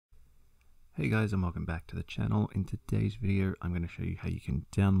Hey guys, and welcome back to the channel. In today's video, I'm going to show you how you can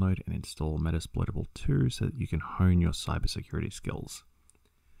download and install Metasploitable2 so that you can hone your cybersecurity skills.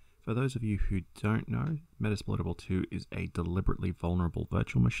 For those of you who don't know, Metasploitable2 is a deliberately vulnerable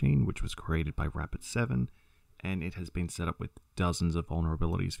virtual machine which was created by Rapid7, and it has been set up with dozens of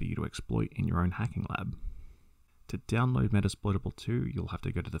vulnerabilities for you to exploit in your own hacking lab. To download Metasploitable2, you'll have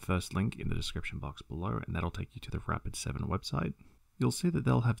to go to the first link in the description box below, and that'll take you to the Rapid7 website. You'll see that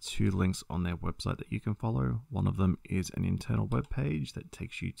they'll have two links on their website that you can follow. One of them is an internal web page that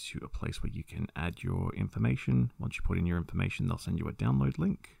takes you to a place where you can add your information. Once you put in your information, they'll send you a download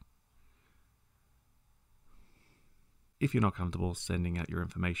link. If you're not comfortable sending out your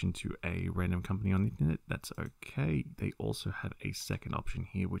information to a random company on the internet, that's okay. They also have a second option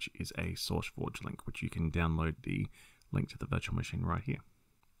here, which is a SourceForge link, which you can download the link to the virtual machine right here.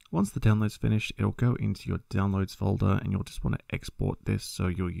 Once the download's finished, it'll go into your downloads folder, and you'll just want to export this. So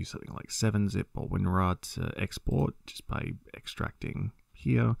you'll use something like 7-zip or WinRAR to export just by extracting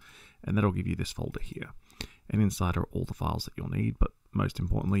here, and that'll give you this folder here. And inside are all the files that you'll need, but most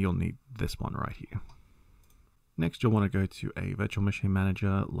importantly, you'll need this one right here. Next, you'll want to go to a virtual machine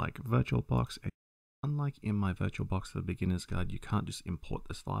manager like VirtualBox. Unlike in my VirtualBox for the beginner's guide, you can't just import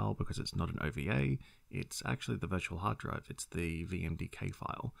this file because it's not an OVA. It's actually the virtual hard drive. It's the VMDK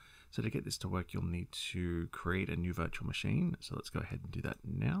file. So to get this to work, you'll need to create a new virtual machine. So let's go ahead and do that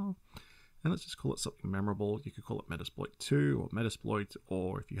now. And let's just call it something memorable. You could call it Metasploit2 or Metasploit,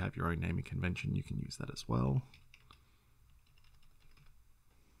 or if you have your own naming convention, you can use that as well.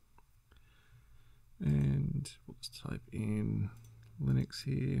 And we'll just type in Linux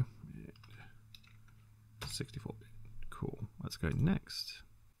here. 64-bit. Cool. Let's go next.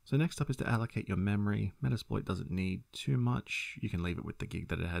 So next up is to allocate your memory. Metasploit doesn't need too much. You can leave it with the gig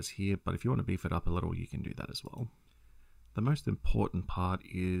that it has here, but if you want to beef it up a little, you can do that as well. The most important part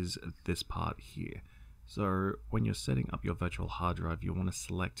is this part here. So when you're setting up your virtual hard drive, you'll want to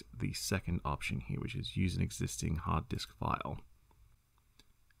select the second option here, which is use an existing hard disk file.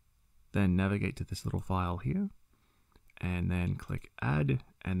 Then navigate to this little file here, and then click add,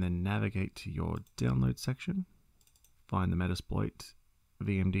 and then navigate to your download section. Find the Metasploit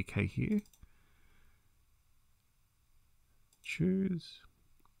VMDK here. Choose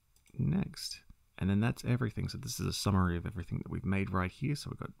next. And then that's everything. So this is a summary of everything that we've made right here. So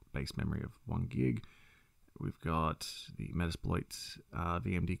we've got base memory of 1 gig. We've got the Metasploit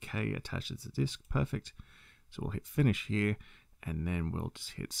VMDK attached as a disk. Perfect. So we'll hit finish here, and then we'll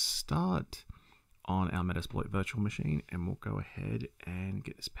just hit start on our Metasploit virtual machine, and we'll go ahead and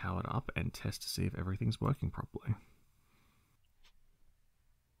get this powered up and test to see if everything's working properly.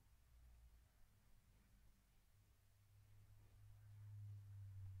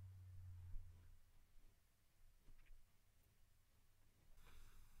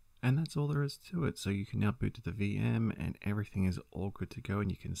 And that's all there is to it. So you can now boot to the VM and everything is all good to go, and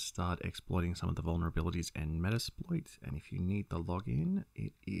you can start exploiting some of the vulnerabilities in Metasploit. And if you need the login,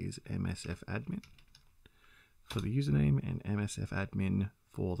 it is msfadmin for the username and msfadmin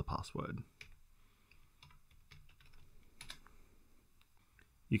for the password.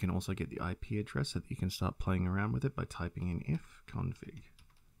 You can also get the IP address so that you can start playing around with it by typing in ifconfig.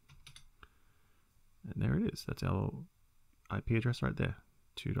 And there it is. That's our IP address right there.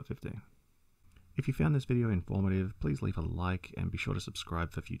 2.15. If you found this video informative, please leave a like and be sure to subscribe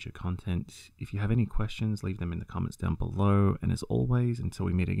for future content. If you have any questions, leave them in the comments down below. And as always, until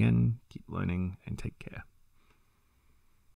we meet again, keep learning and take care.